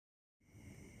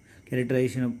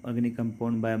Characterization of organic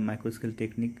compound by microscopic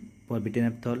technique for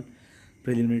beta-naphthol.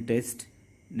 Preliminary test.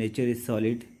 Nature is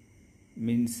solid,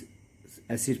 means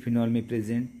acid phenol may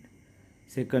present.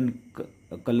 Second,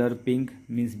 color pink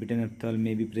means beta-naphthol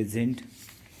may be present.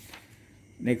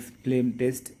 Next, flame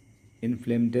test. In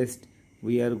flame test,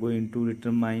 we are going to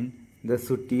determine the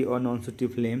sooty or non-sooty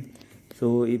flame.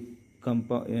 So if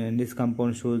this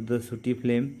compound shows the sooty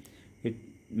flame, it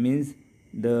means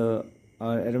the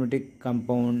aromatic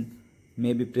compound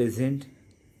may be present.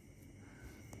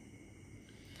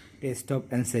 Test of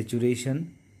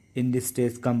unsaturation. In this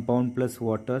test, compound plus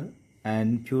water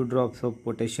and few drops of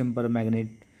potassium permagnet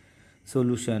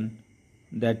solution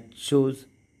that shows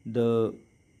the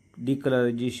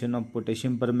decolorization of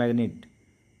potassium permagnet.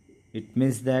 It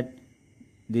means that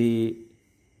the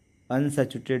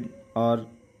unsaturated or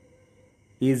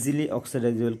easily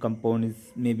oxidizable compound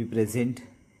may be present.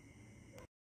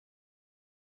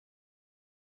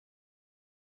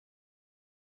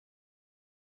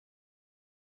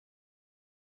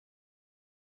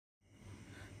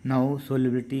 Now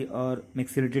solubility or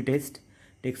mixability test.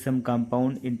 Take some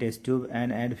compound in test tube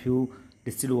and add few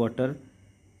distilled water.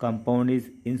 Compound is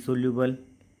insoluble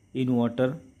in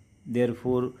water,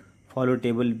 therefore follow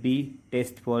table B.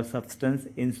 Test for substance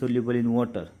insoluble in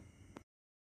water.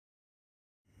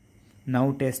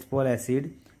 Now test for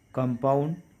acid.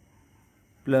 Compound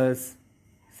plus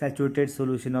saturated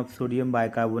solution of sodium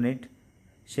bicarbonate.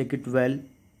 Shake it well.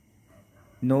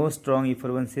 No strong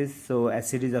effervescence, so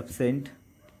acid is absent.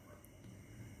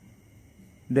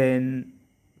 Then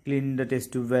clean the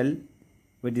test tube well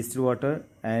with distilled water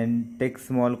and take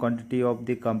small quantity of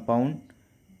the compound.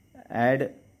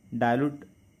 Add dilute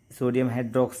sodium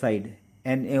hydroxide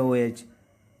NaOH.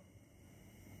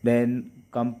 Then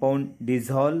compound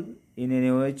dissolve in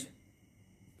NaOH.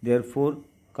 Therefore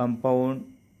compound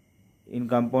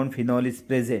phenol is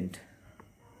present.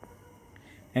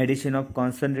 Addition of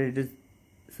concentrated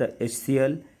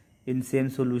HCl in same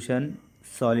solution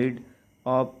solid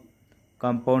of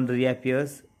compound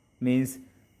reappears, means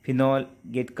phenol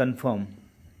get confirmed.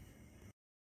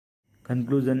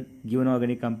 Conclusion: given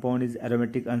organic compound is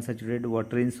aromatic, unsaturated,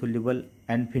 water insoluble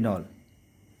and phenol.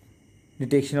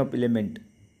 Detection of element.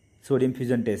 Sodium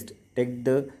fusion test. Take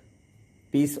the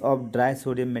piece of dry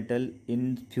sodium metal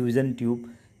in fusion tube,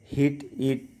 heat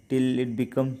it till it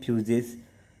becomes fuses,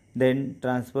 then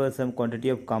transfer some quantity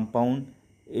of compound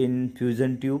in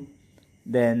fusion tube,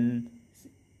 then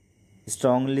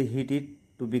strongly heat it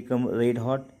to become red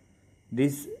hot.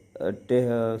 This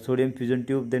sodium fusion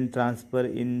tube then transfer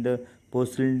in the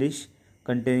porcelain dish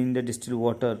containing the distilled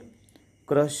water.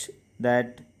 Crush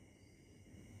that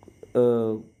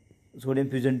sodium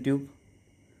fusion tube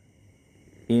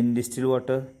in distilled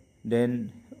water,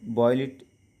 then boil it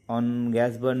on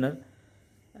gas burner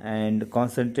and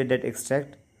concentrate that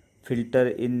extract. Filter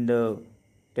in the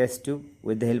test tube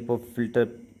with the help of filter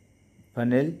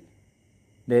funnel.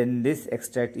 Then this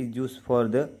extract is used for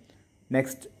the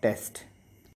next test.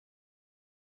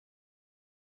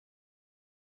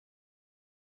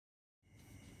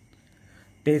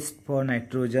 Test for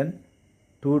nitrogen.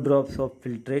 2 drops of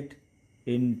filtrate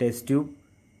in test tube.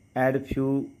 Add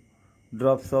few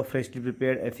drops of freshly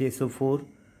prepared FeSO4.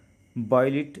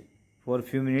 Boil it for a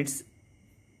few minutes.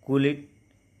 Cool it.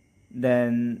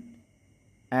 Then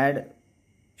add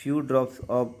few drops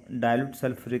of dilute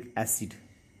sulfuric acid.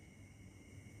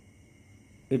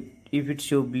 If it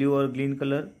shows blue or green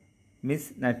color,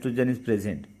 means nitrogen is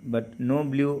present, but no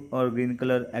blue or green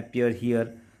color appear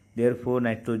here, therefore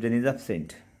nitrogen is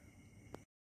absent.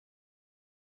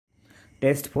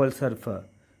 Test for sulfur.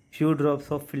 Few drops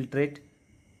of filtrate,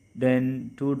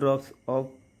 then 2 drops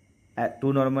of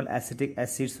 2 normal acetic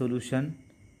acid solution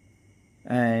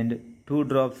and 2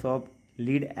 drops of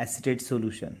lead acetate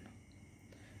solution.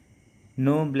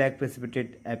 No black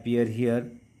precipitate appear here,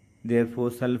 therefore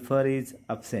sulfur is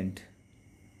absent.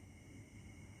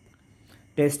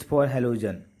 Test for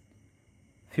halogen.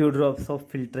 Few drops of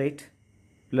filtrate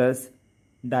plus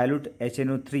dilute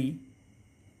HNO3,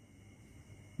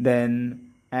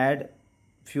 then add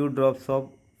few drops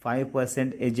of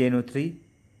 5% AgNO3.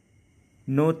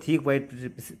 No thick white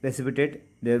precipitate,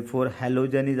 therefore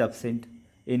halogen is absent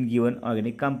in given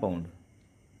organic compound.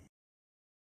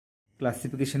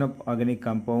 Classification of organic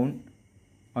compound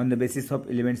on the basis of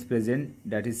elements present,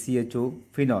 that is CHO,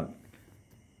 phenol.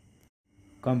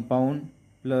 Compound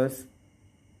plus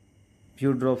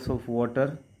few drops of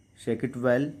water, shake it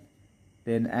well,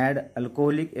 then add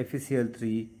alcoholic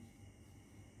FeCl3.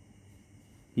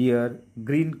 Here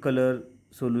green color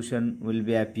solution will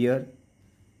be appear.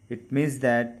 It means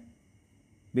that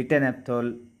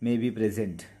beta-naphthol may be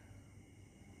present.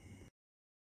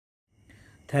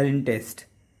 Phthalein test.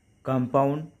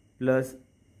 Compound plus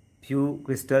few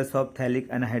crystals of phthalic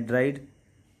anhydride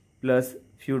plus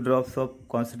few drops of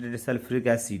concentrated sulfuric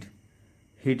acid.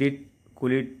 Heat it,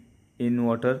 cool it in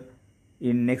water.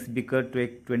 In next beaker,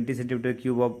 take 20 cm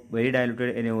cube of very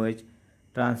diluted NaOH.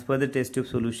 Transfer the test tube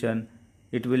solution.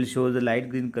 It will show the light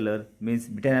green color, means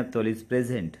beta-naphthol is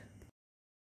present.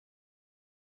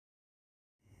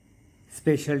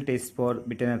 Special test for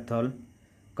beta-naphthol.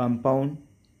 Compound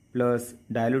plus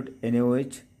dilute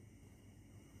NaOH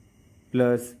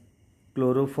plus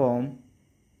chloroform.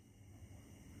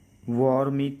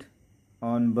 Warm it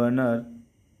on burner.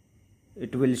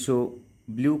 It will show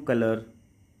blue color.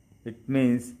 It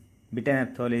means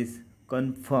beta-naphthol is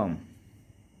confirmed.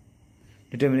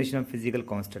 Determination of physical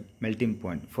constant. Melting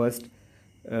point. First,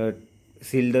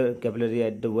 seal the capillary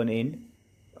at the one end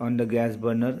on the gas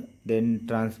burner. Then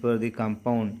transfer the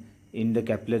compound in the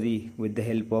capillary with the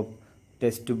help of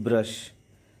test tube brush.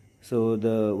 So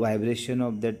the vibration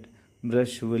of that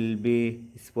brush will be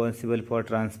responsible for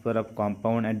transfer of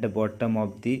compound at the bottom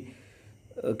of the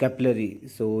capillary.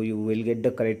 So you will get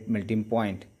the correct melting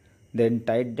point. Then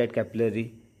tight that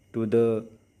capillary to the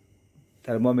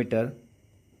thermometer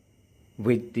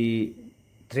with the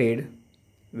thread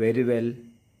very well.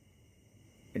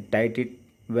 Tight it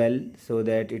well so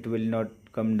that it will not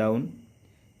come down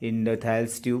in the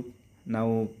Thiele's tube.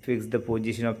 Now fix the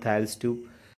position of Thiele's tube.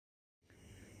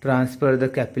 Transfer the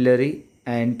capillary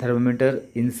and thermometer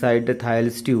inside the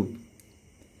Thiele's tube.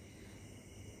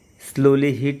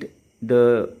 Slowly hit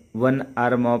the one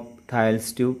arm of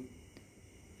Thiele's tube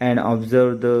and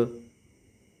observe the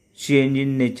change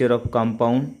in nature of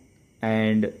compound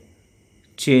and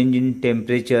change in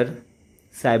temperature.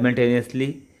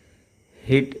 Simultaneously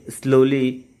hit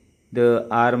slowly the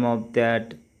arm of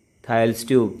that Thiele's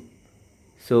tube,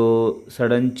 so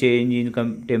sudden change in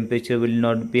temperature will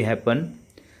not be happen,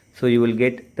 so you will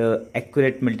get the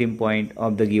accurate melting point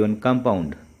of the given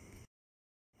compound.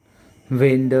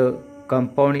 When the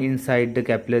compound inside the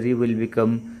capillary will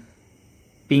become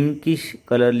pinkish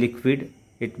color liquid,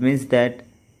 it means that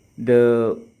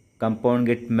the compound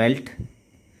get melt.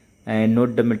 And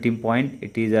note the melting point,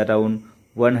 it is around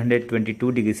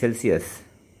 122 degrees Celsius.